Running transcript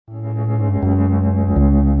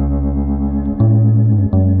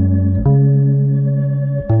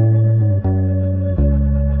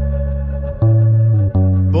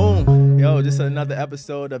another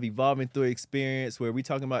episode of Evolving Through Experience, where we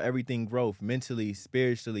talking about everything growth, mentally,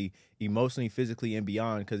 spiritually, emotionally, physically, and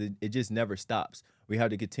beyond, because it just never stops. We have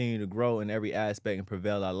to continue to grow in every aspect and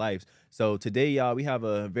prevail our lives. So today, y'all, we have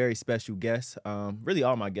a very special guest. Really,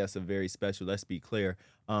 all my guests are very special, let's be clear.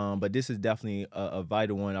 But this is definitely a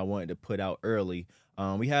vital one I wanted to put out early.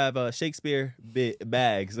 We have Shakespeare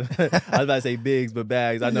Bags. I was about to say Biggs, but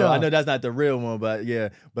Bags. I know that's not the real one, but yeah.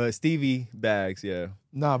 But Stevie Bags, yeah.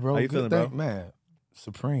 Nah, bro. How you feeling, bro? Man,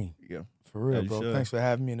 supreme. Yeah. For real, bro. Should. Thanks for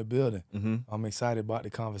having me in the building. Mm-hmm. I'm excited about the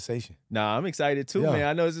conversation. Nah, I'm excited too, man.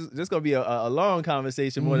 I know it's just gonna be a long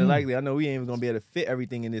conversation, more than likely. I know we ain't even gonna be able to fit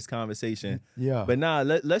everything in this conversation. Yeah. But nah,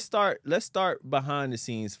 let's start behind the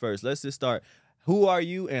scenes first. Let's just start. Who are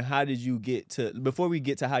you and how did you get to, before we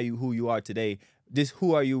get to who you are today, just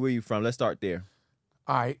who are you, where you from? Let's start there.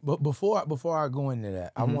 All right, but before I go into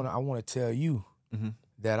that, I wanna tell you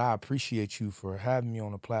that I appreciate you for having me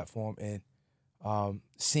on the platform and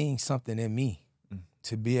seeing something in me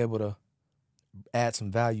to be able to add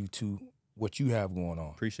some value to what you have going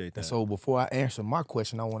on. Appreciate that. And so before I answer my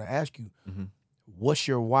question, I want to ask you, what's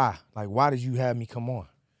your why? Like, why did you have me come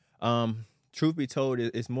on? Truth be told,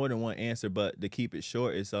 it's more than one answer, but to keep it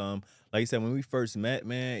short, it's like I said, when we first met,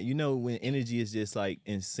 man, you know, when energy is just like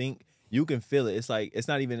in sync, you can feel it. It's like, it's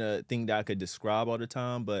not even a thing that I could describe all the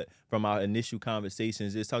time, but from our initial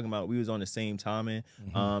conversations, just talking about, we was on the same timing,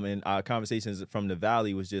 and our conversations from the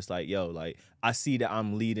Valley was just like, yo, like, I see that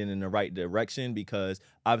I'm leading in the right direction, because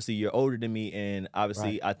obviously you're older than me, and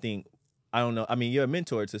obviously I think, I don't know, I mean, you're a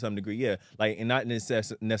mentor to some degree, yeah, like, and not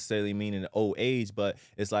necessarily meaning old age, but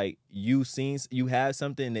it's like, you have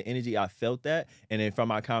something in the energy, I felt that, and then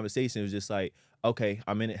from our conversation, it was just like, okay,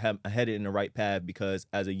 I'm headed in the right path, because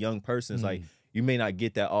as a young person, it's like, you may not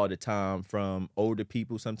get that all the time from older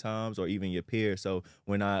people sometimes, or even your peers. So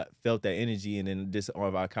when I felt that energy, and then this all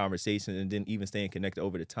of our conversation, and then even staying connected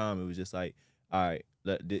over the time, it was just like, all right,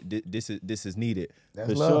 this is needed. That's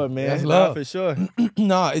for love. Sure, man. That's love. For sure.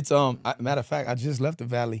 No, it's matter of fact, I just left the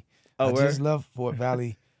Valley. I just left Fort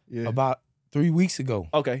Valley about 3 weeks ago.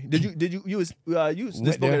 Okay. You was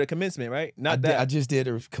just spoke at a commencement, right? I just did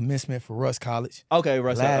a commencement for Russ College. Okay,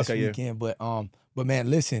 Russ. Last weekend, but man,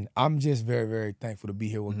 listen, I'm just very, very thankful to be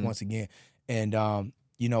here once again. And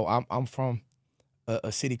you know, I'm from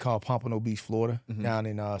a city called Pompano Beach, Florida, down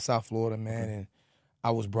in South Florida, man, and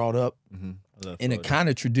I was brought up in a kind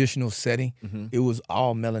of traditional setting. It was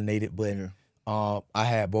all melanated, but I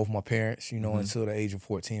had both my parents, you know, until the age of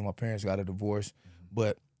 14. My parents got a divorce,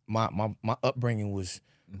 but my upbringing was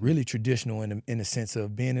really traditional in the sense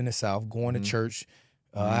of being in the South, going to church.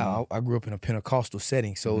 I grew up in a Pentecostal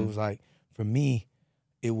setting, so it was like, for me,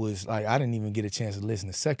 it was like I didn't even get a chance to listen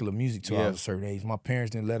to secular music till I was a certain age. My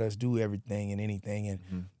parents didn't let us do everything and anything,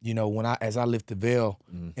 and you know, as I lift the veil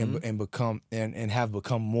and become and have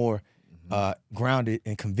become more grounded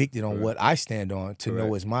and convicted on what I stand on to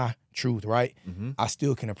know is my truth, right? I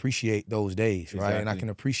still can appreciate those days, right? And I can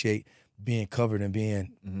appreciate being covered and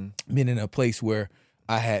being in a place where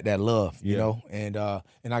I had that love, you know, and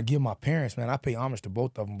I give my parents, man, I pay homage to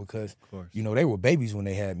both of them, because, you know, they were babies when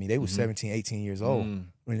they had me. They were 17, 18 years old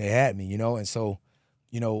when they had me, you know, and so,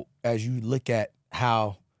 you know, as you look at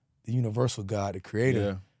how the universal God, the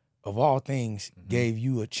creator of all things, gave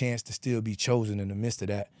you a chance to still be chosen in the midst of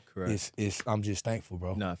that. I'm just thankful,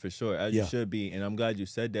 bro. Nah, for sure, as you should be, and I'm glad you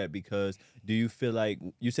said that, because do you feel like,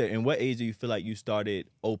 you said, in what age do you feel like you started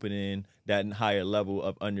opening that higher level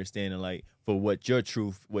of understanding, like, for what your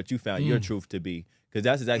truth, what you found your truth to be? Because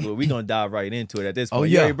that's exactly what we're gonna dive right into it at this point.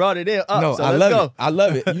 You already brought it in. No, so I let's love go. it. I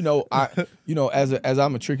love it. You know, as I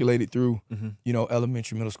matriculated through, you know,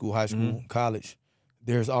 elementary, middle school, high school, college,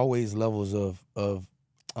 there's always levels of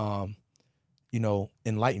you know,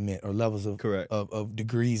 enlightenment, or levels of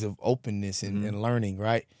degrees of openness and learning,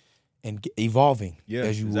 right? And evolving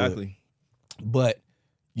as you would. But,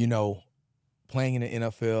 you know, playing in the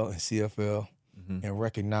NFL and CFL and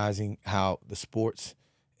recognizing how the sports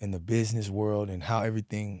and the business world and how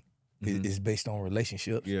everything is based on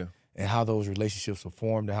relationships and how those relationships are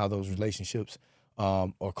formed and how those relationships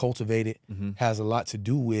are cultivated has a lot to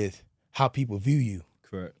do with how people view you.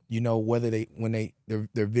 Correct. You know, whether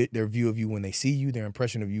their view of you when they see you, their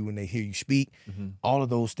impression of you when they hear you speak, all of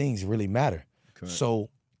those things really matter. Correct. So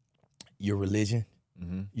your religion,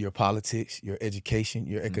 your politics, your education,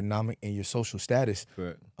 your economic, and your social status,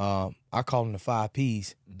 I call them the 5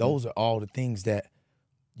 Ps. Those are all the things that,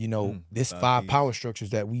 you know, this 5 power structures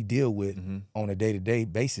that we deal with on a day-to-day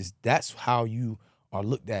basis. That's how you are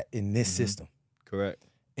looked at in this system. Correct.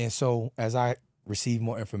 And so as I receive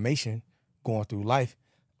more information going through life,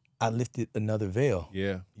 I lifted another veil.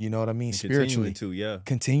 Yeah. You know what I mean? And Spiritually.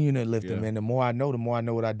 Continuing to lift them. And the more I know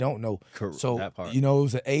what I don't know. So, that part. you know, it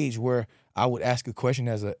was an age where I would ask a question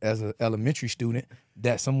as a elementary student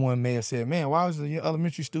that someone may have said, man, why was the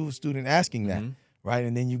elementary student asking that? Right.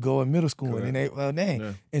 And then you go in middle school and then they, well, dang.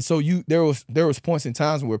 Yeah. And so there was points in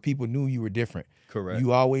times where people knew you were different. Correct.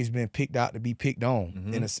 You always been picked out to be picked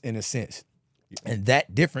on in a sense. And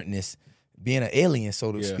that differentness, being an alien,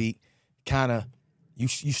 so to speak, kind of, you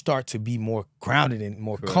start to be more grounded and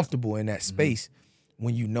more comfortable in that space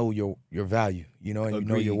when you know your value, you know, and you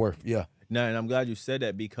know your worth. Yeah. No, and I'm glad you said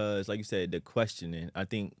that because, like you said, the questioning, I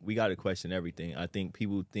think we got to question everything. I think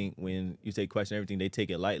people think when you say question everything, they take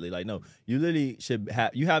it lightly. Like, no, you literally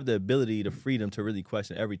you have the ability, the freedom to really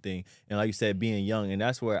question everything. And like you said, being young, and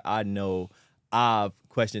that's where I know I've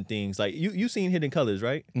questioned things. Like you seen Hidden Colors,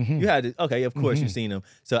 right? You had to, okay, of course you've seen them.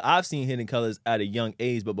 So I've seen Hidden Colors at a young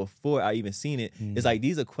age, but before I even seen it, it's like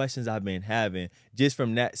these are questions I've been having just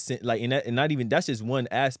from that, like, and not even, that's just one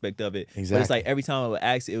aspect of it. Exactly. But it's like every time I would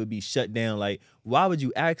ask it would be shut down. Like, why would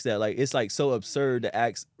you ask that? Like, it's like so absurd to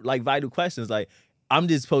ask like vital questions. Like, I'm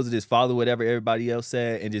just supposed to just follow whatever everybody else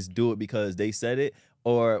said and just do it because they said it.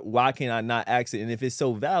 Or why can't I not ask it? And if it's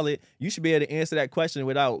so valid, you should be able to answer that question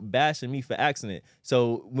without bashing me for asking it.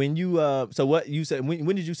 So when you, so what you said,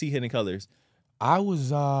 when did you see Hidden Colors? I was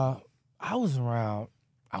in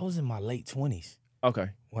my late 20s. Okay.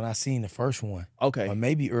 When I seen the first one. Okay. Or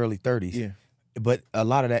maybe early 30s. Yeah. But a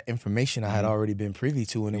lot of that information I had already been privy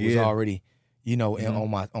to, and it was already, you know,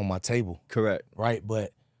 on my table. Correct. Right.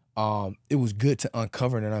 But it was good to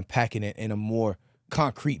uncover it and unpacking it in a more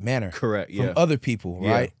concrete manner. Correct. From other people,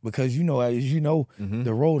 right? Because you know, as you know,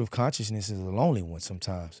 the road of consciousness is a lonely one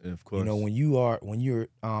sometimes. Of course. You know, when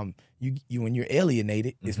you're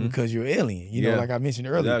alienated, it's because you're alien. You know, like I mentioned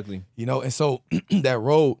earlier. Exactly. You know, and so that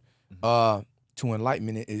road to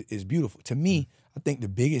enlightenment is beautiful. To me, I think the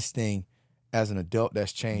biggest thing as an adult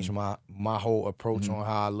that's changed my whole approach on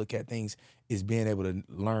how I look at things is being able to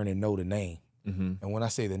learn and know the name. And when I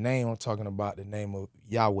say the name, I'm talking about the name of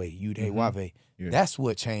Yahweh, Yud-Heh-Wah-Veh. That's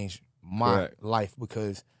what changed my life,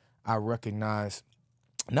 because I recognize,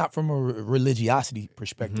 not from a religiosity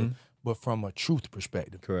perspective, but from a truth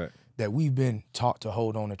perspective. Correct. That we've been taught to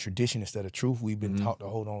hold on to tradition instead of truth. We've been taught to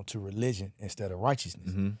hold on to religion instead of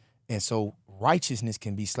righteousness. And so righteousness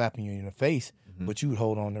can be slapping you in the face, but you would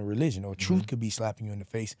hold on to religion. Or truth could be slapping you in the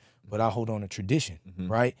face, but I hold on to tradition,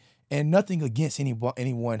 right? And nothing against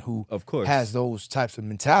anyone who has those types of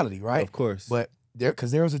mentality, right? Of course. But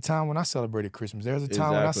because there was a time when I celebrated Christmas. There was a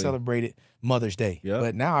time when I celebrated Mother's Day.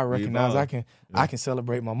 But now I recognize I can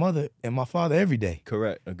celebrate my mother and my father every day.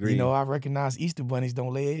 Correct. Agreed. You know, I recognize Easter bunnies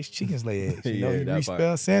don't lay eggs, chickens lay eggs. You know, you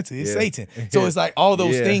respell Santa, it's Satan. So it's like all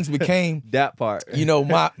those things became that part. You know,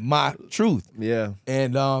 my truth. Yeah.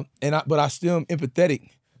 But I still am empathetic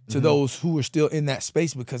to those who are still in that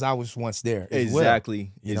space, because I was once there as well,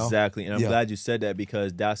 you know? Exactly. And I'm glad you said that,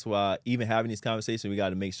 because that's why even having these conversations, we got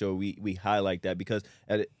to make sure we highlight that, because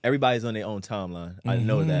everybody's on their own timeline. I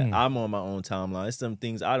know that. I'm on my own timeline. It's some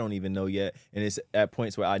things I don't even know yet. And it's at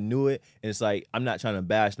points where I knew it. And it's like, I'm not trying to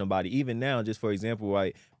bash nobody. Even now, just for example,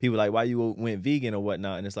 like people like, why you went vegan or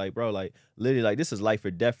whatnot? And it's like, bro, like literally, like this is life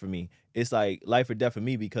or death for me. It's like life or death for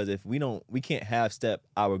me, because if we can't half step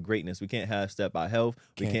our greatness. We can't half step our health.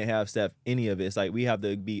 We can't half step any of it. It's like we have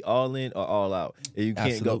to be all in or all out. And you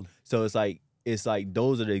can't go. So it's like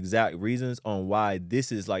those are the exact reasons on why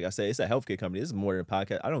this is, like I said, it's a healthcare company. This is more than a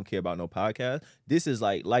podcast. I don't care about no podcast. This is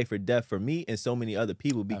like life or death for me and so many other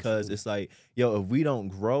people, because it's like, yo, if we don't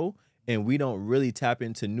grow and we don't really tap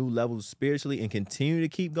into new levels spiritually and continue to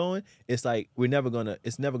keep going, it's like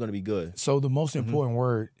it's never gonna be good. So the most important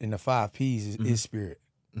word in the 5 P's is spirit.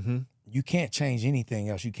 You can't change anything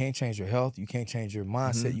else. You can't change your health. You can't change your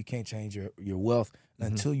mindset. You can't change your wealth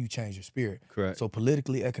until you change your spirit. Correct. So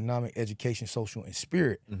politically, economic, education, social, and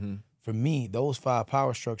spirit. For me, those 5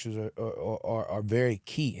 power structures are very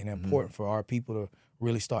key and important for our people to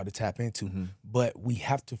really start to tap into. But we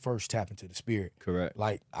have to first tap into the spirit. Correct.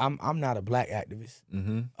 Like I'm not a black activist.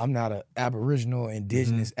 I'm not an Aboriginal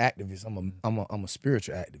indigenous activist. I'm a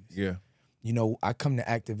spiritual activist. Yeah. You know, I come to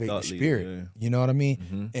activate the spirit. You know what I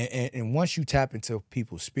mean? And once you tap into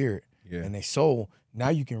people's spirit and their soul, now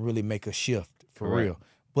you can really make a shift for real.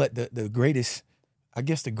 But the greatest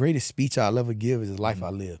speech I'll ever give is the life I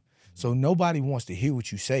live. So nobody wants to hear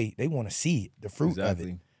what you say. They want to see it, the fruit of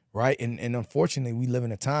it. Right? And unfortunately, we live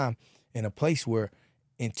in a time, in a place where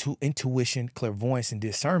intuition, clairvoyance, and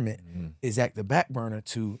discernment is at the back burner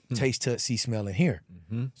to taste, touch, see, smell, and hear.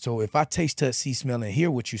 So if I taste, touch, see, smell, and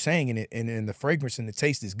hear what you're saying, and the fragrance and the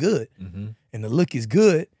taste is good, and the look is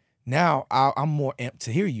good, now I'm more amped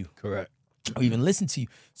to hear you. Correct. Or even listen to you.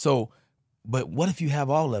 So, but what if you have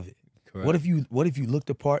all of it? Correct. What if you look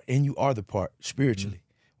the part and you are the part spiritually?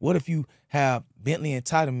 What if you have Bentley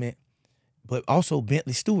entitlement, but also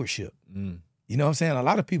Bentley stewardship? You know what I'm saying? A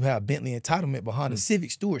lot of people have Bentley entitlement behind the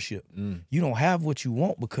civic stewardship. You don't have what you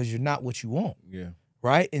want because you're not what you want. Yeah.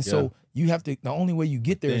 Right? And so you have to, the only way you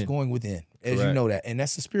get there is going within, as you know that. And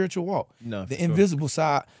that's the spiritual walk. No, the invisible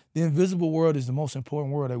side, the invisible world is the most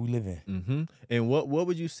important world that we live in. And what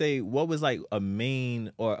would you say, what was like a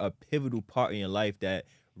main or a pivotal part in your life that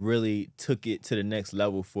really took it to the next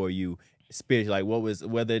level for you spiritually? Like what was,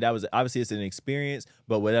 whether that was, obviously it's an experience,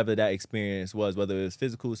 but whatever that experience was, whether it was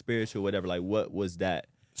physical, spiritual, whatever, like what was that?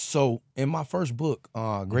 So in my first book,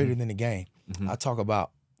 Greater Than the Game, I talk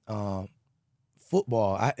about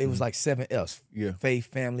football. It was like 7 F's. Yeah. Faith,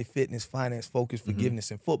 family, fitness, finance, focus,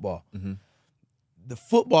 forgiveness, and football. The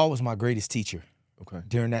football was my greatest teacher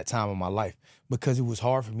during that time of my life because it was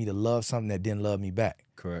hard for me to love something that didn't love me back.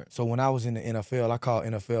 Correct. So when I was in the NFL, I call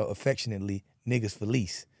NFL affectionately niggas for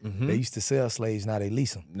lease. They used to sell slaves, now they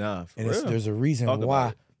lease them. Nah, for and real. There's a reason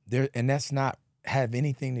why. And that's not have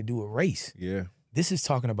anything to do with race. Yeah. This is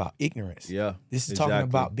talking about ignorance. Yeah. This is talking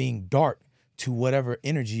about being dark to whatever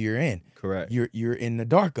energy you're in. Correct. You're in the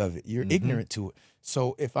dark of it. You're ignorant to it.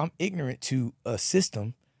 So if I'm ignorant to a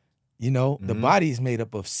system, you know, the body is made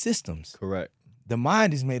up of systems. Correct. The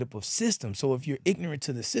mind is made up of systems. So if you're ignorant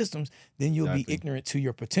to the systems, then you'll be ignorant to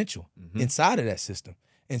your potential inside of that system.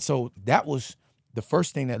 And so that was the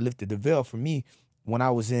first thing that lifted the veil for me when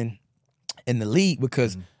I was in the league,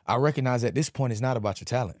 because I recognized at this point it's not about your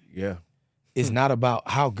talent. Yeah. It's not about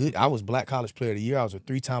how good. I was Black College Player of the Year. I was a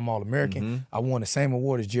 3-time All-American. I won the same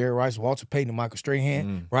award as Jerry Rice, Walter Payton, and Michael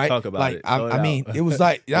Strahan. Right? Talk about like, it. I mean, it was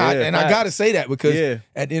like, and I got to say that because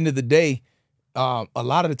at the end of the day, a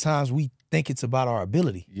lot of the times we think it's about our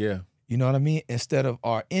ability. Yeah. You know what I mean? Instead of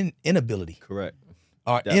our inability. Correct.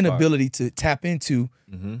 Our inability to tap into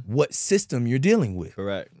what system you're dealing with.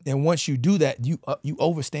 Correct. And once you do that, you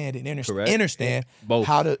overstand and understand both.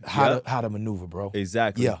 how to maneuver, bro.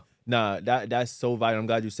 Exactly. Yeah. Nah, that's so vital. I'm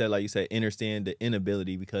glad you said, like you said, understand the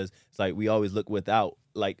inability, because it's like we always look without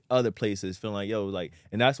like other places, feeling like, yo, like,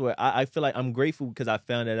 and that's where I feel like I'm grateful because I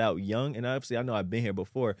found that out young. And obviously I know I've been here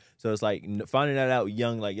before. So it's like finding that out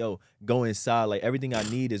young, like, yo, go inside, like everything I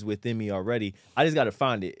need is within me already. I just got to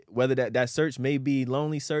find it. Whether that search may be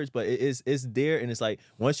lonely search, but it's there. And it's like,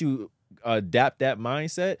 once you adapt that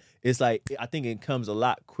mindset, it's like, I think it comes a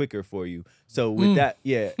lot quicker for you. So with that,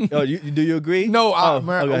 oh, do you agree? No,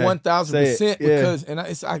 man, okay. 1000%.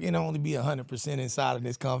 Because I can only be 100% inside of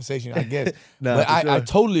this conversation, I guess. Nah, but I sure.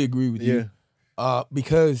 totally agree with you,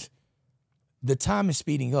 because the time is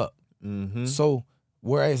speeding up. So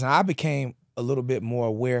whereas I became a little bit more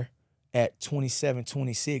aware at 27,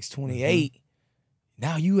 26, 28,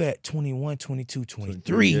 now you at 21, 22,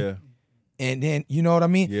 23. Yeah. And then, you know what I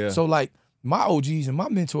mean? Yeah. So like my OGs and my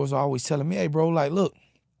mentors are always telling me, hey, bro, like, look,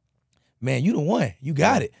 man, you the one. You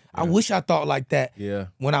got it. I wish I thought like that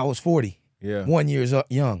when I was 40. 1 years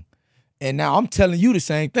young. And now I'm telling you the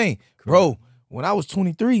same thing. Correct. Bro, when I was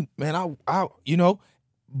 23, man, I you know,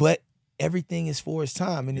 but everything is for its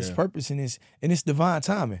time and its purpose and it's divine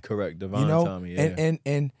timing. Correct. Divine timing,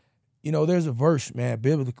 And you know, there's a verse, man,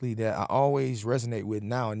 biblically that I always resonate with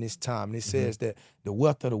now in this time. And it says that the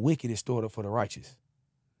wealth of the wicked is stored up for the righteous.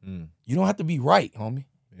 You don't have to be right, homie.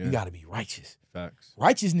 You got to be righteous. Facts.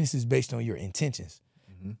 Righteousness is based on your intentions.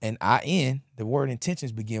 And the word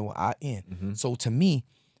intentions begin with So to me,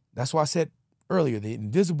 that's why I said earlier, the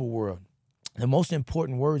invisible world, the most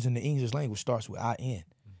important words in the English language starts with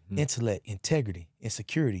intellect, integrity,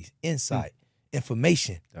 insecurities, insight,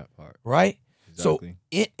 information. That part. Right? Exactly.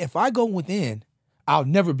 So if I go within, I'll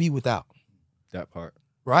never be without. That part.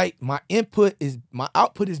 Right? My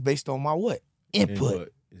output is based on my what?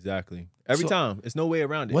 Input. Exactly. Every time. There's no way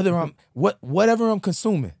around it. Whether whatever I'm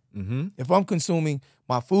consuming. If I'm consuming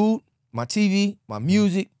my food, my TV, my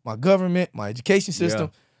music, my government, my education system,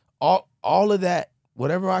 all of that,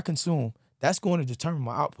 whatever I consume, that's going to determine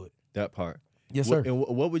my output. That part. Yes, sir. And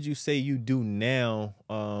what would you say you do now,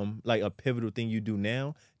 like a pivotal thing you do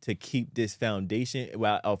now to keep this foundation?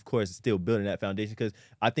 Well, of course, still building that foundation, because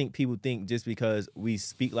I think people think just because we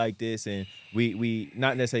speak like this and we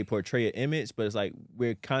not necessarily portray an image, but it's like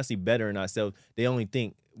we're constantly bettering ourselves. They only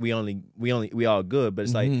think we all good, but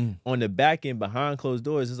it's like on the back end, behind closed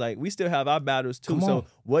doors, it's like we still have our battles too. So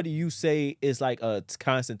what do you say is like a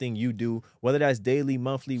constant thing you do, whether that's daily,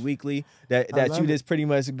 monthly, weekly, that you just pretty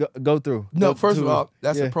much go through? No, first of all,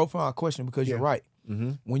 that's a profound question, because you're right.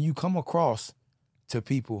 When you come across to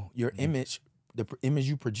people, your image image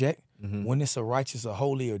you project, when it's a righteous or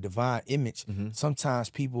holy or divine image, sometimes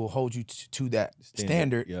people hold you to that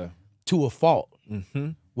standard to a fault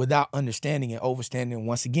without understanding and overstanding.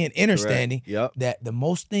 Once again, understanding that the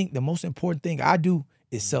most important thing I do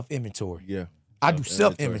is self-inventory. Yeah. I do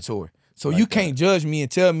self-inventory. So you can't judge me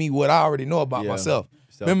and tell me what I already know about myself.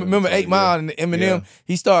 Remember 8 Mile and Eminem,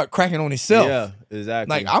 he started cracking on himself. Yeah,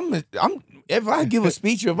 exactly. Like if I give a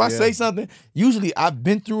speech or if I say something, usually I've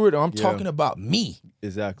been through it or I'm talking about me.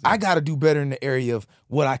 Exactly. I got to do better in the area of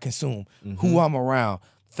what I consume, who I'm around,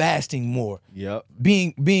 fasting more,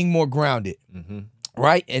 being more grounded,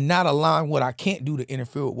 right? And not allowing what I can't do to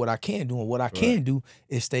interfere with what I can do. And what I can do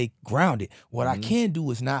is stay grounded. What I can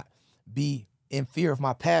do is not be in fear of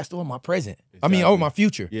my past or my present. Exactly. Or my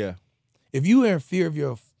future. Yeah. If you are in fear of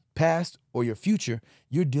your past or your future,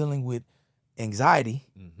 you're dealing with anxiety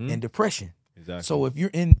and depression. Exactly. So if you're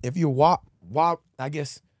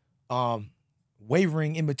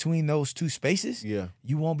wavering in between those two spaces,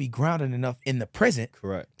 you won't be grounded enough in the present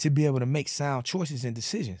to be able to make sound choices and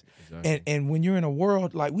decisions. Exactly. And when you're in a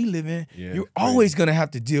world like we live in, you're always gonna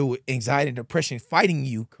have to deal with anxiety and depression fighting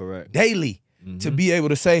you daily to be able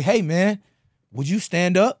to say, hey man, would you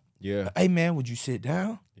stand up? Yeah. Hey man, would you sit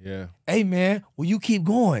down? Yeah. Hey man, will you keep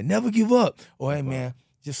going? Never give up. Or hey man,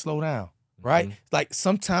 just slow down. Right? Like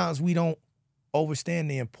sometimes we don't understand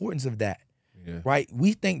the importance of that. Yeah. Right?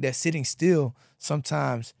 We think that sitting still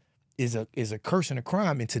sometimes is a curse and a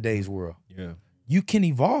crime in today's world. Yeah. You can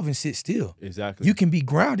evolve and sit still. Exactly. You can be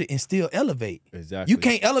grounded and still elevate. Exactly. You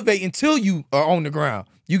can't elevate until you are on the ground.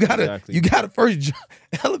 You gotta first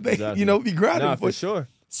elevate, be grounded. Nah, for sure.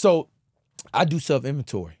 So I do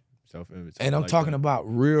self-inventory. And I'm talking about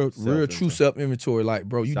real true self-inventory. Like,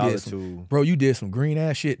 bro, you did some green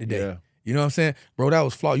ass shit today. Yeah. You know what I'm saying? Bro, that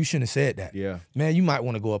was flawed. You shouldn't have said that. Yeah. Man, you might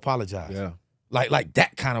want to go apologize. Yeah. Like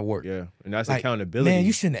that kind of work. Yeah. And that's accountability. Man,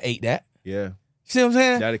 you shouldn't have ate that. Yeah. You see what I'm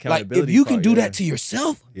saying? That accountability. Like, if you can do that to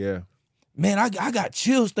yourself, man, I got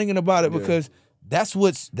chills thinking about it because that's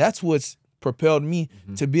what's propelled me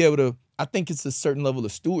to be able to, I think it's a certain level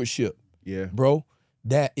of stewardship. Yeah. Bro,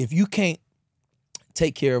 that if you can't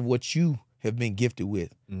take care of what you have been gifted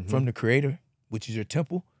with from the Creator, which is your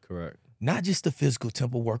temple. Correct. Not just the physical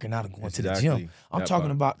temple working out and going to the gym. I'm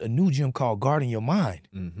talking about a new gym called guarding your mind,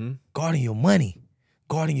 guarding your money,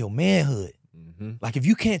 guarding your manhood. Like if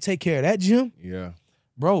you can't take care of that gym,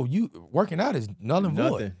 bro, you working out is null and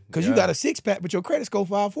void. Because you got a 6-pack, but your credit score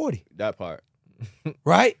 540. That part.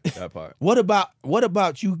 Right? That part. What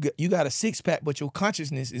about you got a 6-pack, but your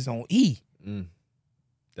consciousness is on E?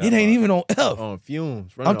 It ain't even on F. On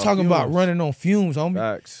fumes. I'm talking about running on fumes, homie.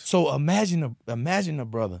 Facts. So imagine a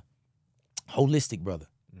brother, holistic brother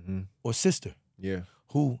or sister,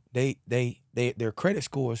 who their credit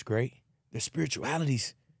score is great, their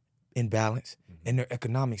spirituality's in balance, and their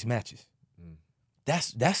economics matches.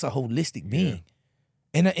 That's a holistic being,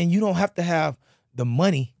 and you don't have to have the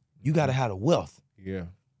money. You got to have the wealth. Yeah,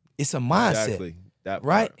 it's a mindset. Exactly. That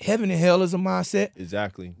right? Heaven and hell is a mindset.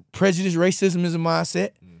 Exactly. Prejudice, racism is a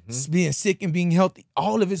mindset. Being sick and being healthy,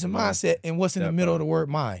 all of it's a mindset. And what's in the middle of the word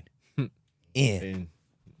mind? In.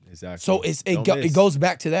 Exactly. So it goes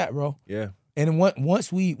back to that, bro. Yeah. And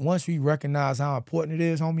once we recognize how important it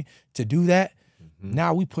is, homie, to do that,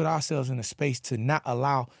 now we put ourselves in a space to not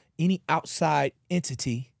allow any outside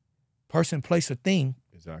entity, person, place, or thing,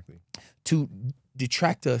 to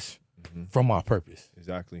detract us from our purpose.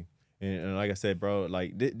 Exactly. And like I said, bro,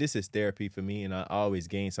 like this is therapy for me, and I always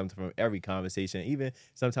gain something from every conversation. Even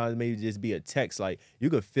sometimes maybe just be a text, like you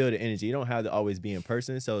could feel the energy. You don't have to always be in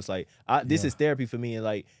person. So it's like this is therapy for me, and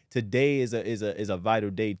like today is a vital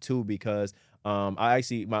day too because I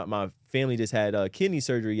actually my family just had kidney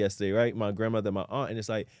surgery yesterday, right? My grandmother, my aunt, and it's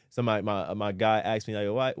like somebody my guy asked me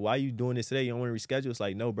like, why are you doing this today? You don't want to reschedule? It's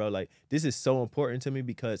like, no, bro, like this is so important to me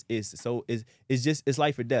because it's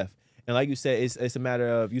life or death. And like you said, it's a matter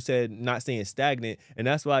of, you said, not staying stagnant. And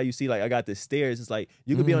that's why you see, like, I got the stairs. It's like,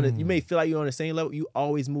 you could be you may feel like you're on the same level. You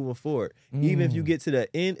always moving forward. Even if you get to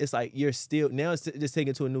the end, it's like you're still, now it's just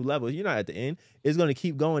taken to a new level. You're not at the end. It's going to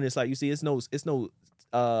keep going. It's like, you see, it's no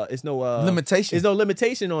limitation. There's no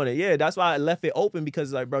limitation on it. Yeah, that's why I left it open because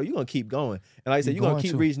it's like, bro, you're gonna keep going. And like I said, you're gonna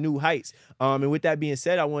keep reach new heights. And with that being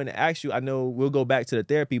said, I wanted to ask you, I know we'll go back to the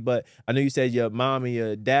therapy, but I know you said your mom and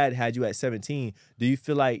your dad had you at 17. Do you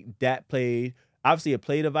feel like that played, obviously it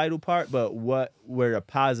played a vital part, but what were the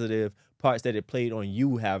positive parts that it played on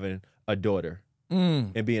you having a daughter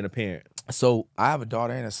and being a parent? So I have a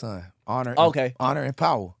daughter and a son. Honor and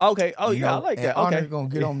power. Okay. Oh, yeah, I like that. Okay. Honor gonna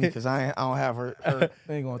get on me because I don't have her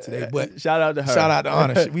thing on today. But shout out to her. Shout out to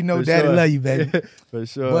Honor. We know Daddy love you, baby. For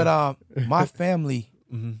sure. But my family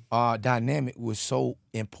dynamic was so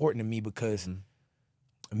important to me because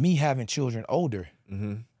me having children older,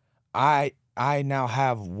 I now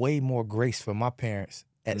have way more grace for my parents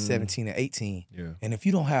at 17 and 18. Yeah. And if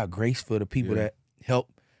you don't have grace for the people that help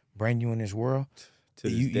bring you in this world, To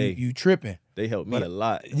this day, you tripping. they helped me a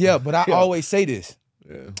lot. Yeah, but I always say this.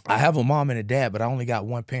 Yeah. I have a mom and a dad, but I only got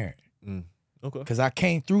one parent. Okay. Because I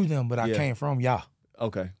came through them, but I came from y'all.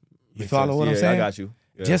 Okay. You follow what I'm saying? I got you.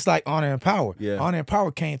 Yeah. Just like Honor and Power. Yeah. Honor and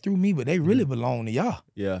Power came through me, but they really belong to y'all.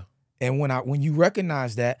 Yeah. And when you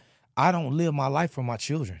recognize that, I don't live my life for my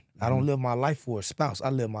children. I don't live my life for a spouse. I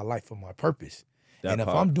live my life for my purpose. That and if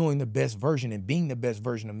part. I'm doing the best version and being the best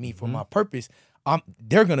version of me for my purpose,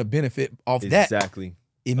 they're gonna benefit off that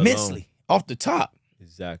immensely off the top.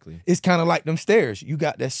 Exactly. It's kind of like them stairs. You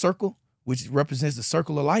got that circle, which represents the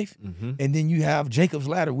circle of life, and then you have Jacob's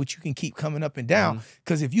ladder, which you can keep coming up and down.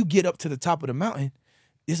 Because if you get up to the top of the mountain,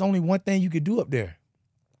 there's only one thing you could do up there.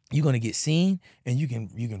 You're gonna get seen, and you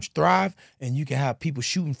can thrive, and you can have people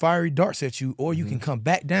shooting fiery darts at you, or you can come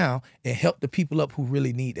back down and help the people up who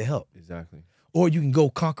really need the help. Exactly. Or you can go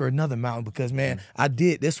conquer another mountain because, man, I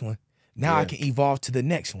did this one. Now I can evolve to the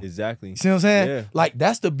next one. Exactly. You see what I'm saying? Yeah. Like,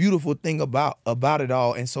 that's the beautiful thing about it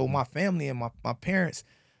all. And so my family and my parents,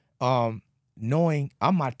 knowing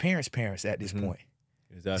I'm my parents' parents at this point.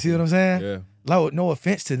 Exactly. See what I'm saying? Yeah. Like, no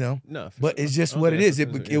offense to them, but it's just what it is.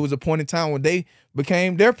 It was a point in time when they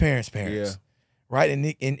became their parents' parents. Yeah.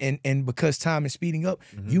 Right? And because time is speeding up,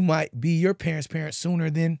 you might be your parents' parents sooner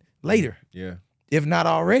than later. Yeah. If not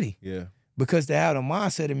already. Yeah. Because to have the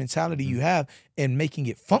mindset and mentality you have and making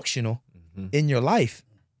it functional in your life,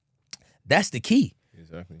 that's the key.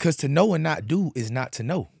 Exactly. Because to know and not do is not to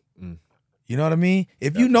know. You know what I mean?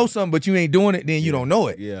 If you know something but you ain't doing it, then you don't know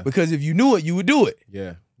it. Yeah. Because if you knew it, you would do it.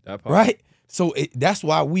 Yeah. That part. Right? So that's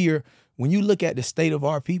why when you look at the state of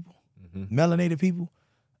our people, melanated people,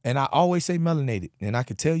 and I always say melanated, and I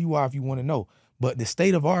can tell you why if you want to know, but the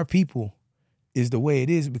state of our people is the way it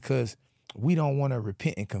is because we don't want to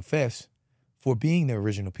repent and confess for being the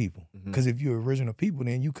original people. Because if you're original people,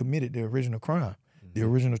 then you committed the original crime, the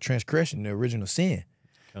original transgression, the original sin.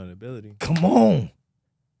 Accountability. Come on.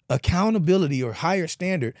 Accountability or higher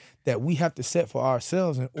standard that we have to set for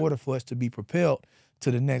ourselves in order for us to be propelled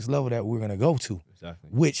to the next level that we're going to go to.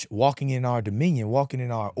 Exactly. Which, walking in our dominion, walking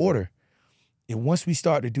in our order, and once we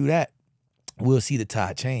start to do that, we'll see the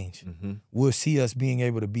tide change. We'll see us being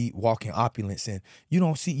able to be walking opulence. And you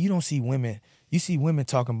don't see women. You see women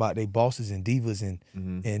talking about they bosses and divas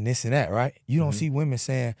and this and that, right? You don't see women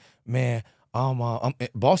saying, "Man, I'm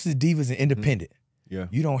bosses, divas, and independent." Yeah.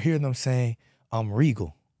 You don't hear them saying, "I'm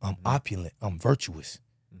regal, I'm opulent, I'm virtuous."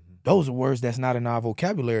 Those are words that's not in our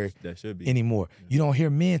vocabulary That should be anymore. You don't hear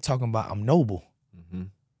men talking about, "I'm noble,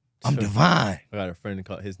 I'm divine." I got a friend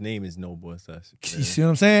called, his name is Noble and such. You see what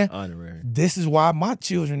I'm saying? Honorary. This is why my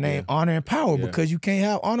children name Honor and Power, because you can't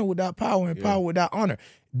have honor without power and power without honor.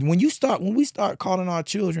 When we start calling our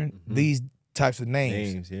children these types of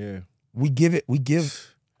names, we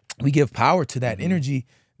give power to that energy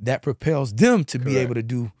that propels them to be able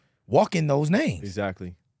to walk in those names.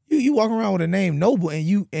 Exactly. You walk around with a name Noble and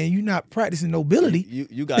you not practicing nobility.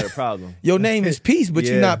 You got a problem. Your name is Peace, but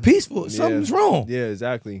you're not peaceful. Something's wrong. Yeah,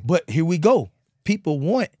 exactly. But here we go. People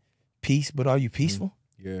want peace, but are you peaceful?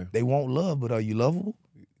 Yeah. They want love, but are you lovable?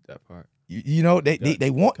 That part. You know, they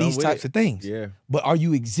want these types of things. Yeah. But are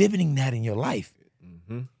you exhibiting that in your life?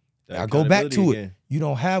 I go back to it. You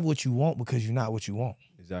don't have what you want because you're not what you want.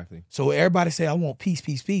 Exactly. So everybody say, "I want peace,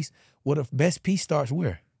 peace, peace." Well, the best peace starts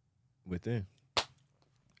where? Within.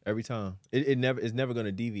 Every time. It's never going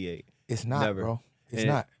to deviate. It's not, bro. It's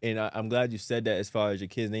not. And I'm glad you said that as far as your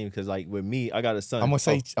kid's name, because like with me, I got a son. I'm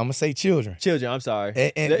gonna say children. Children. I'm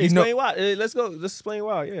sorry. And explain why. Let's go. Let's explain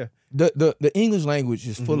why. Yeah. The English language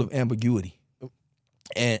is full of ambiguity,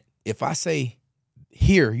 and if I say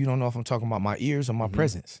here, you don't know if I'm talking about my ears or my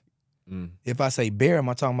presence. If I say bear, am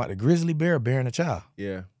I talking about the grizzly bear or bearing a child?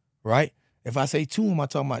 Yeah. Right. If I say two, am I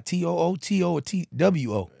talking about TOO, TO, or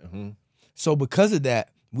TWO? So because of that,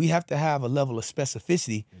 we have to have a level of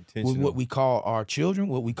specificity with what we call our children,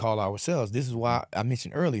 what we call ourselves. This is why I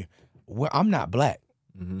mentioned earlier, I'm not black.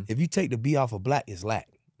 If you take the B off of black, it's lack.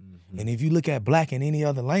 And if you look at black in any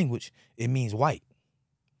other language, it means white.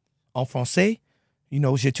 En français, you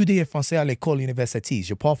know, j'ai étudié français à l'école universitaire.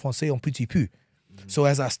 Je parle français un petit peu. So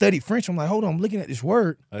as I studied French, I'm like, hold on, I'm looking at this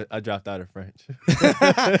word. I dropped out of French.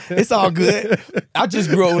 It's all good. I just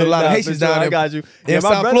grew up with a lot of Haitians down there. I got you. In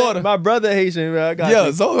South Florida. My brother Haitian, man. I got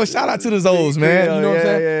you. So shout out to the Zoes, man. You know what I'm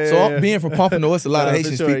saying? So being from Pompano, it's a lot of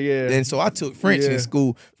Haitians. And so I took French in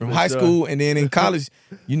school, from high school, and then in college,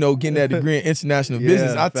 getting that degree in international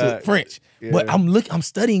business, I took French. Yeah. But I'm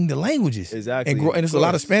studying the languages. Exactly. And there's a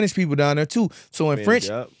lot of Spanish people down there too. So in French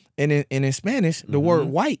and in Spanish, the word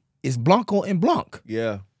white is blanco and blanc.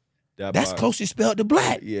 Yeah. That's closely spelled to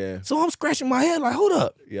black. Yeah. So I'm scratching my head like, hold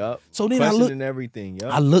up. Yep. So then everything.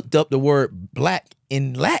 Yep. I looked up the word black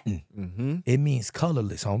in Latin. It means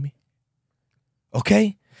colorless, homie.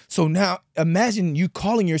 Okay? So now imagine you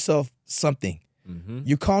calling yourself something.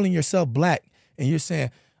 You're calling yourself black and you're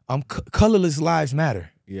saying, I'm colorless lives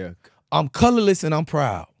matter. Yeah. I'm colorless and I'm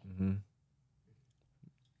proud.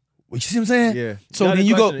 You see what I'm saying? Yeah. So then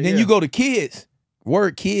you go to kids.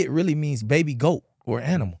 Word kid really means baby goat or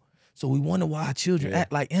animal. So we wonder why our children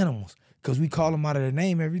act like animals, because we call them out of their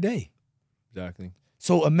name every day. Exactly.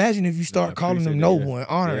 So imagine if you start calling them noble and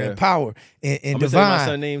honor and power and divine. My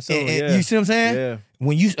son's name soon. You see what I'm saying? Yeah.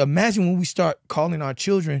 When we start calling our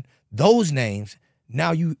children those names,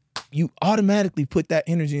 now you automatically put that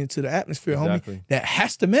energy into the atmosphere, homie, that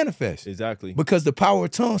has to manifest. Exactly. Because the power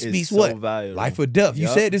of tongue speaks so what? Valuable. Life or death. You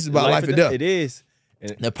said this is about life or death. It is.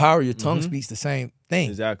 The power of your tongue speaks the same thing.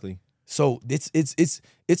 Exactly. So it's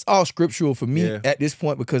all scriptural for me at this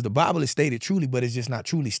point, because the Bible is stated truly, but it's just not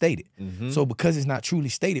truly stated. So because it's not truly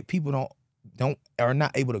stated, people are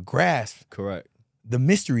not able to grasp the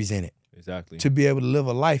mysteries in it. Exactly. To be able to live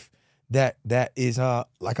a life that is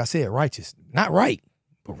like I said, righteous. Not right,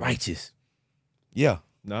 but righteous. Yeah.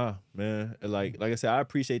 Nah, man. Like I said, I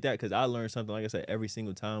appreciate that, because I learned something, like I said, every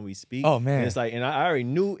single time we speak. Oh, man. And it's like, and I already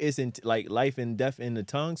knew it's in like life and death in the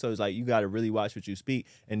tongue. So it's like, you got to really watch what you speak.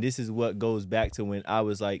 And this is what goes back to when I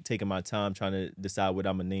was like taking my time trying to decide what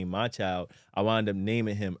I'm going to name my child. I wound up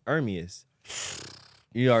naming him Ermias.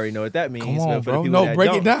 You already know what that means. Come on, bro. No,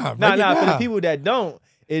 break it down. For the people that don't,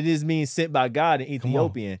 it just means sent by God in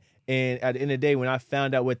Ethiopian. And at the end of the day, when I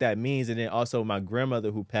found out what that means, and then also my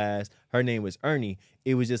grandmother who passed, her name was Ernie.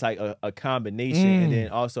 It was just like a combination. And then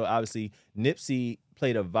also, obviously, Nipsey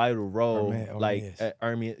played a vital role.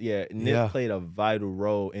 Nip played a vital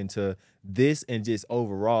role into this and just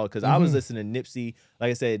overall. Because I was listening to Nipsey.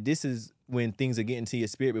 Like I said, this is when things are getting to your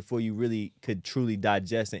spirit before you really could truly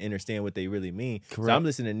digest and understand what they really mean. Correct. So I'm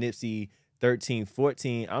listening to Nipsey 13,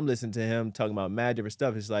 14, I'm listening to him talking about mad different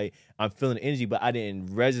stuff. It's like I'm feeling the energy, but I didn't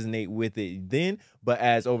resonate with it then. But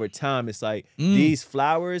as over time, it's like these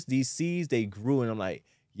flowers, these seeds, they grew, and I'm like,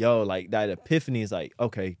 yo, like that epiphany is like,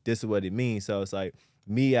 okay, this is what it means. So it's like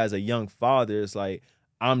me as a young father, it's like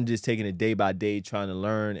I'm just taking it day by day, trying to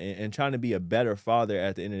learn and trying to be a better father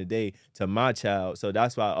at the end of the day to my child. So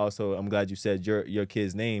that's why also I'm glad you said your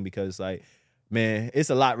kid's name, because it's like, man, it's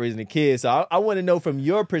a lot raising a kid. So I want to know from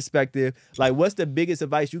your perspective, like, what's the biggest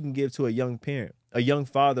advice you can give to a young parent, a young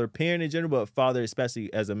father, parent in general, but father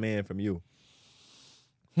especially as a man from you?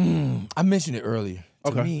 I mentioned it earlier.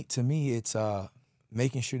 Okay. To me, it's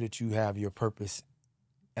making sure that you have your purpose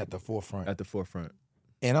at the forefront. At the forefront.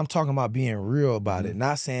 And I'm talking about being real about it,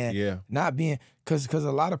 not saying, not being, because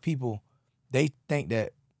a lot of people, they think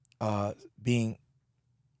that being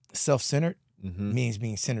self-centered means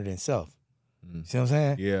being centered in self. See what I'm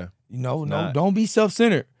saying? Yeah. No, don't be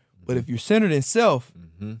self-centered. But if you're centered in self,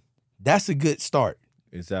 that's a good start.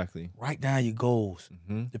 Exactly. Write down your goals.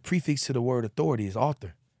 The prefix to the word authority is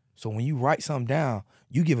author. So when you write something down,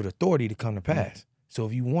 you give it authority to come to pass. So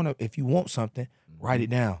if you want something, write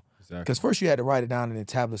it down. Because Exactly. first you had to write it down in the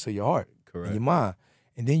tablets of your heart, in your mind,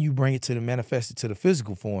 and then you bring it to the manifested to the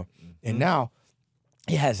physical form. And now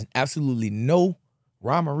it has absolutely no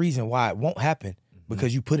rhyme or reason why it won't happen,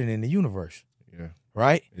 because you put it in the universe. Yeah.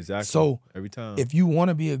 Right? Exactly. So every time, if you want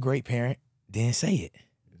to be a great parent, then say it.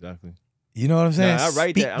 exactly. You know what I'm saying? Nah, I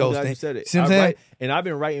write Speak that. I'm those glad you things. said it. See what I'm saying? And I've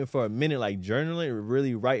been writing for a minute, like journaling,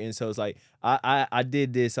 really writing. So it's like I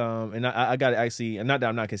did this, and I got to actually, and not that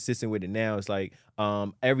I'm not consistent with it now. It's like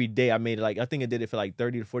every day I made it, like I think I did it for like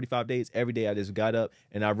 30 to 45 days. Every day I just got up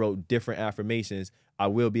and I wrote different affirmations. I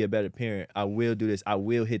will be a better parent. I will do this. I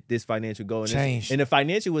will hit this financial goal. Change. And the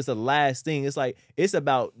financial was the last thing. It's like, it's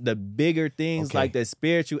about the bigger things, like the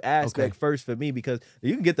spiritual aspect first for me, because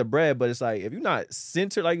you can get the bread, but it's like, if you're not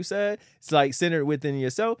centered, like you said, it's like centered within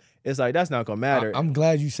yourself, it's like, that's not going to matter. I'm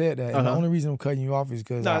glad you said that. And the only reason I'm cutting you off is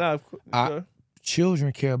because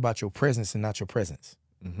children care about your presence and not your presence.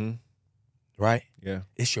 Right? Yeah.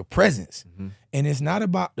 It's your presence. And it's not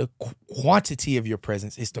about the quantity of your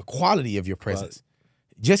presence. It's the quality of your presence.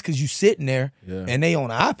 just because you sitting there and they on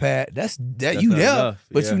the iPad, that's you there, enough.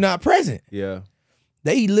 but you not present. Yeah.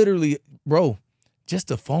 They literally, bro,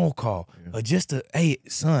 just a phone call or just a, hey,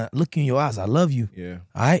 son, look in your eyes. I love you. Yeah.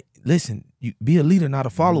 All right, listen, you be a leader, not a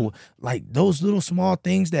follower. Like those little small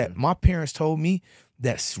things that my parents told me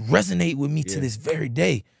that resonate with me to this very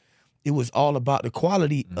day. It was all about the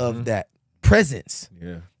quality of that presence.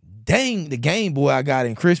 Yeah. Dang, the Game Boy I got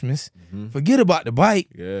in Christmas. Forget about the bike.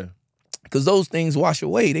 Yeah. Because those things wash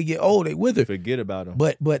away. They get old, they wither. Forget about them.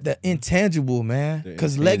 But the intangible, man.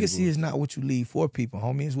 Because legacy is not what you leave for people,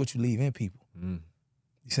 homie. It's what you leave in people. You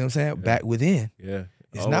see what I'm saying? Yeah. Back within. Yeah.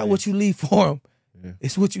 It's not what you leave for them. Yeah.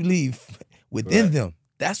 It's what you leave within them.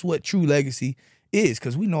 That's what true legacy is.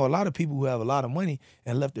 Because we know a lot of people who have a lot of money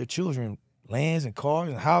and left their children lands and cars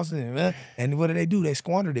and houses. And what do? They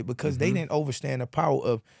squandered it because they didn't understand the power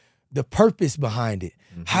of the purpose behind it.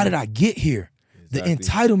 How did I get here? Exactly. The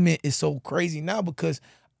entitlement is so crazy now because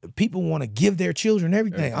people want to give their children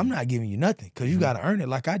everything. I'm not giving you nothing because you got to earn it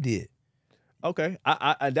like I did. Okay,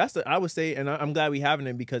 I would say, and I'm glad we having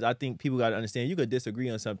it because I think people got to understand you could disagree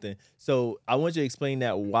on something. So I want you to explain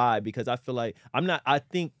that why, because I feel like I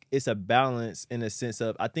think it's a balance in a sense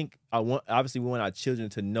of, obviously we want our children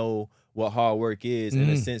to know what hard work is in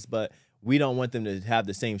a sense, but we don't want them to have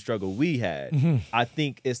the same struggle we had. I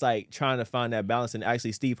think it's like trying to find that balance. And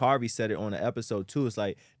actually, Steve Harvey said it on an episode too. It's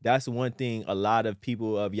like, that's one thing a lot of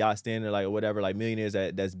people of y'all standard, like, or whatever, like millionaires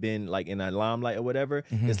that's been like in the limelight or whatever,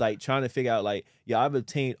 it's like trying to figure out like, I've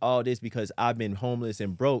obtained all this because I've been homeless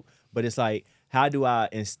and broke. But it's like, how do I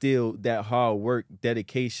instill that hard work,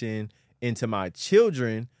 dedication into my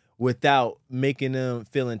children without making them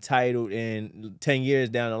feel entitled, and 10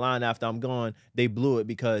 years down the line after I'm gone, they blew it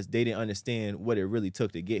because they didn't understand what it really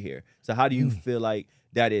took to get here. So how do you feel like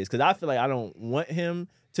that is? Because I feel like I don't want him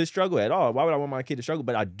to struggle at all. Why would I want my kid to struggle?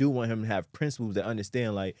 But I do want him to have principles that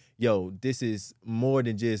understand like, yo, this is more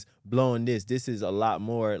than just blowing this. This is a lot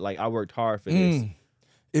more. Like, I worked hard for this.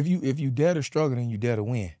 If you dare to struggle, then you dare to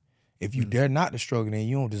win. If you dare not to struggle, then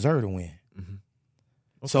you don't deserve to win.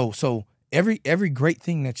 Okay. So every great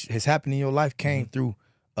thing that has happened in your life came through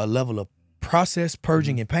a level of process,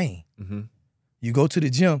 purging, and pain. You go to the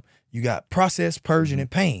gym, you got process, purging, and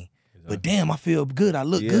pain. Exactly. But damn, I feel good. I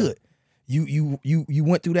look good. You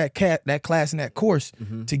went through that class and that course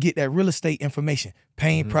to get that real estate information.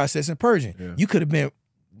 Pain, process, and purging. Yeah. You could have been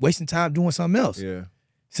wasting time doing something else. Yeah.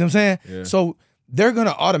 See what I'm saying? Yeah. So they're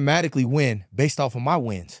gonna automatically win based off of my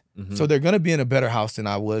wins. So they're gonna be in a better house than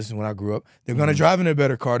I was when I grew up. They're gonna drive in a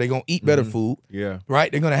better car. They're gonna eat better food. Yeah.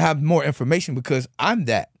 Right? They're gonna have more information because I'm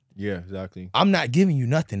that. Yeah, exactly. I'm not giving you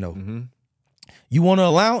nothing though. You want an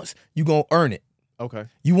allowance, you gonna earn it. Okay.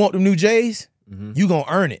 You want them new J's, you gonna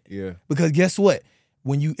earn it. Yeah. Because guess what?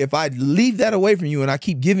 If I leave that away from you and I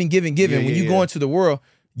keep giving, when you go into the world,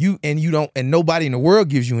 and nobody in the world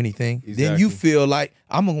gives you anything, then you feel like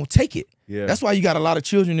I'm gonna take it. Yeah. That's why you got a lot of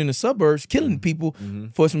children in the suburbs killing people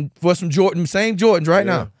for some same Jordans right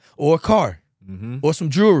now, or a car, or some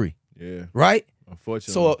jewelry. Yeah. Right?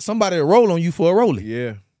 Unfortunately. So somebody will roll on you for a rollie.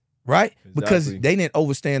 Yeah. Right? Exactly. Because they didn't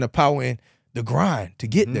understand the power and the grind to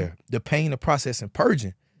get there, the pain, the process, and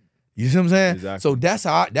purging. You see what I'm saying? Exactly. So that's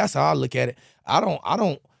how I look at it. I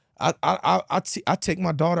took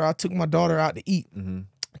my daughter out to eat.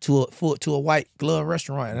 To a white glove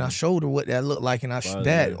restaurant, and I showed her what that looked like, and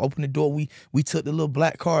Dad opened the door. We took the little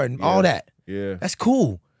black card and all that. Yeah, that's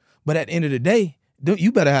cool. But at the end of the day,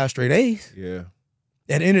 you better have straight A's. Yeah.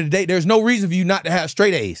 At the end of the day, there's no reason for you not to have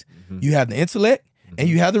straight A's. You have the intellect and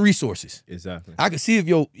you have the resources. Exactly. I could see if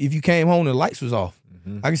you came home and the lights was off.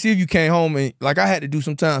 I can see if you came home and, like I had to do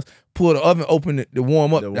sometimes, pull the oven open to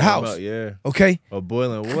warm up the house. Yeah. Okay. Or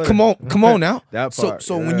boiling water. Come on now. That part.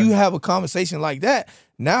 So when you have a conversation like that,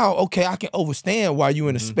 now, okay, I can understand why you're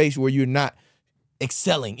in a space where you're not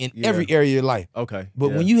excelling in every area of your life. Okay. But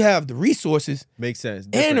when you have the resources, makes sense.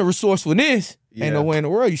 Different. And the resourcefulness, ain't no way in the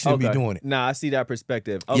world you shouldn't be doing it. Nah, I see that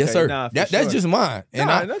perspective. Okay, yes, sir. That's just mine. And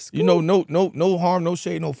that's cool. No harm, no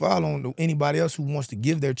shade, no foul on anybody else who wants to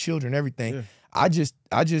give their children everything. Yeah. I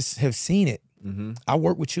just have seen it. I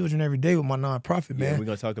work with children every day with my nonprofit, man. We're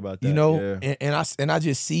gonna talk about that. You know, and I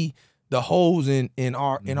just see the holes in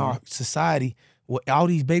our society where all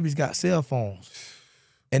these babies got cell phones,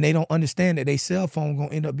 and they don't understand that their cell phone gonna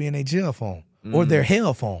end up being a jail phone or their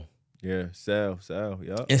hell phone. Yeah, cell,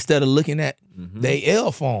 yeah. Instead of looking at their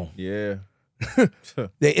L phone. Yeah.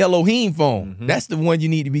 Their Elohim phone. That's the one you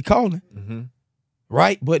need to be calling.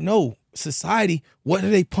 Right? But no. Society, what are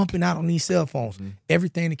they pumping out on these cell phones?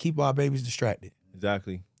 Everything to keep our babies distracted.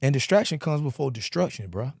 Exactly. And distraction comes before destruction,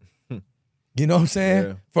 bro. You know what I'm saying?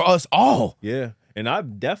 Yeah. For us all. Yeah. And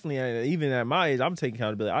I've definitely, even at my age, I'm taking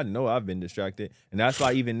accountability. I know I've been distracted. And that's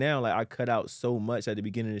why even now, like, I cut out so much at the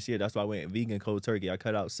beginning of this year. That's why I went vegan cold turkey. I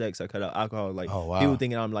cut out sex. I cut out alcohol. Like, people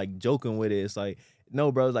thinking I'm, like, joking with it. It's like,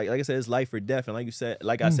 no, bro. Like I said, it's life or death. And like you said,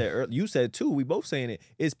 like I said earlier, you said too, we both saying it.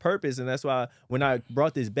 It's purpose. And that's why when I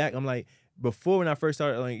brought this back, I'm like, before when I first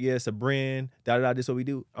started, like, yeah, it's a brand, this is what we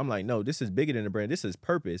do. I'm like, no, this is bigger than a brand. This is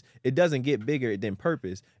purpose. It doesn't get bigger than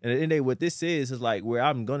purpose. And at the end of the day, what this is like where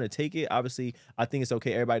I'm going to take it. Obviously, I think it's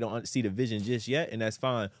okay. Everybody don't see the vision just yet, and that's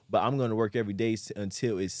fine. But I'm going to work every day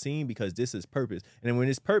until it's seen because this is purpose. And then when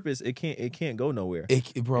it's purpose, it can't go nowhere.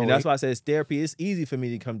 Bro, and that's why I said it's therapy. It's easy for me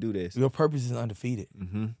to come do this. Your purpose is undefeated.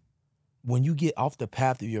 When you get off the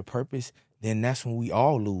path of your purpose, then that's when we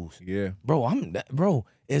all lose. Yeah. Bro,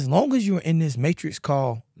 as long as you're in this matrix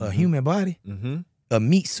called a human body, a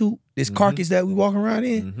meat suit, this carcass that we walk around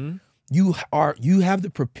in, you have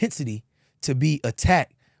the propensity to be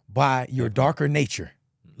attacked by your darker nature.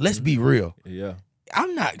 Let's be real. Yeah.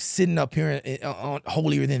 I'm not sitting up here on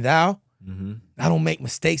holier than thou. I don't make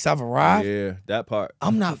mistakes. I've arrived. Yeah, that part.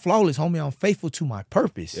 I'm not flawless, homie. I'm faithful to my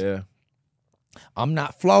purpose. Yeah. I'm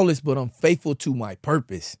not flawless, but I'm faithful to my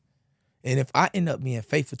purpose. And if I end up being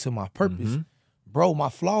faithful to my purpose, bro, my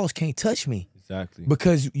flaws can't touch me. Exactly.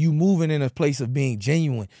 Because you moving in a place of being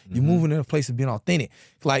genuine. You moving in a place of being authentic.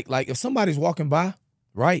 Like if somebody's walking by,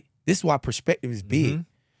 right? This is why perspective is big.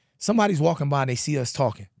 Somebody's walking by and they see us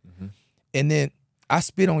talking. And then I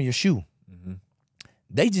spit on your shoe.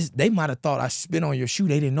 They might have thought I spit on your shoe.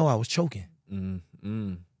 They didn't know I was choking.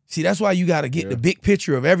 See, that's why you got to get the big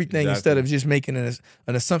picture of everything instead of just making an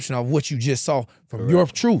assumption of what you just saw from your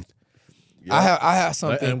truth. Yeah. I have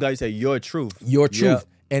something. And I'm glad you say your truth. Your truth.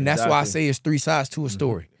 And that's why I say it's three sides to a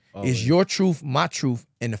story. It's your truth, my truth,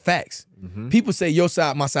 and the facts. People say your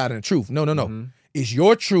side, my side, and the truth. No. It's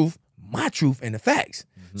your truth, my truth, and the facts.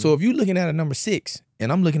 So if you're looking at a number 6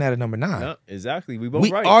 and I'm looking at a number 9. Yeah, exactly. We both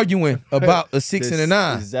right. Arguing about a 6 and a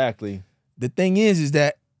 9. Exactly. The thing is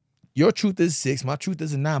that your truth is 6, my truth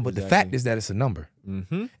is a 9, but the fact is that it's a number.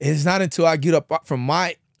 It's not until I get up from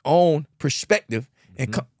my own perspective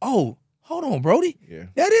and come, oh, hold on, Brody. Yeah.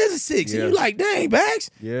 That is a 6. And you like, dang, Bags.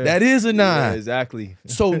 Yeah. That is a 9. Yeah, exactly.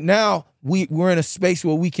 So now we're in a space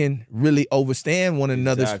where we can really understand one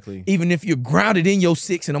another. Exactly. Even if you're grounded in your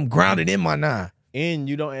 6 and I'm grounded in my 9. And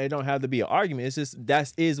it don't have to be an argument. It's just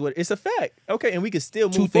it's a fact. Okay, and we can still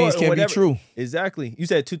move forward. 2 things can be true. Exactly. You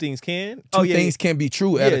said 2 things can? Two things can be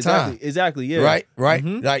true at a time. Exactly, yeah. Right?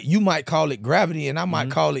 Like you might call it gravity and I might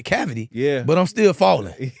call it cavity. Yeah. But I'm still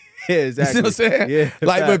falling. Yeah, exactly. You see what I'm saying? Yeah.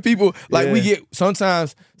 Like when people, we get,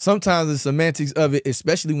 sometimes the semantics of it,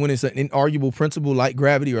 especially when it's an inarguable principle like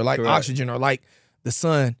gravity or like oxygen or like the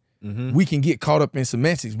sun, we can get caught up in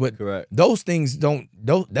semantics. But those things don't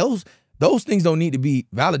need to be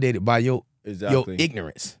validated by your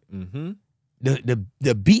ignorance.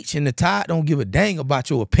 The beach and the tide don't give a dang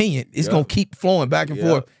about your opinion. It's gonna keep flowing back and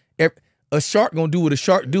forth. A shark gonna do what a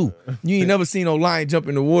shark do. You ain't never seen no lion jump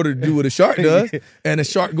in the water to do what a shark does, and a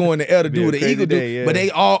shark go in the air to do what an eagle do. But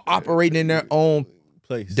they all operate in their own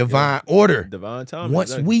place, divine order. Divine time.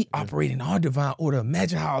 Once we operate in our divine order,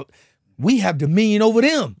 imagine how we have dominion over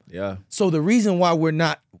them. Yeah. So the reason why we're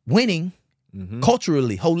not winning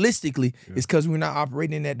culturally, holistically, is because we're not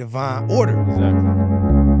operating in that divine order. Exactly.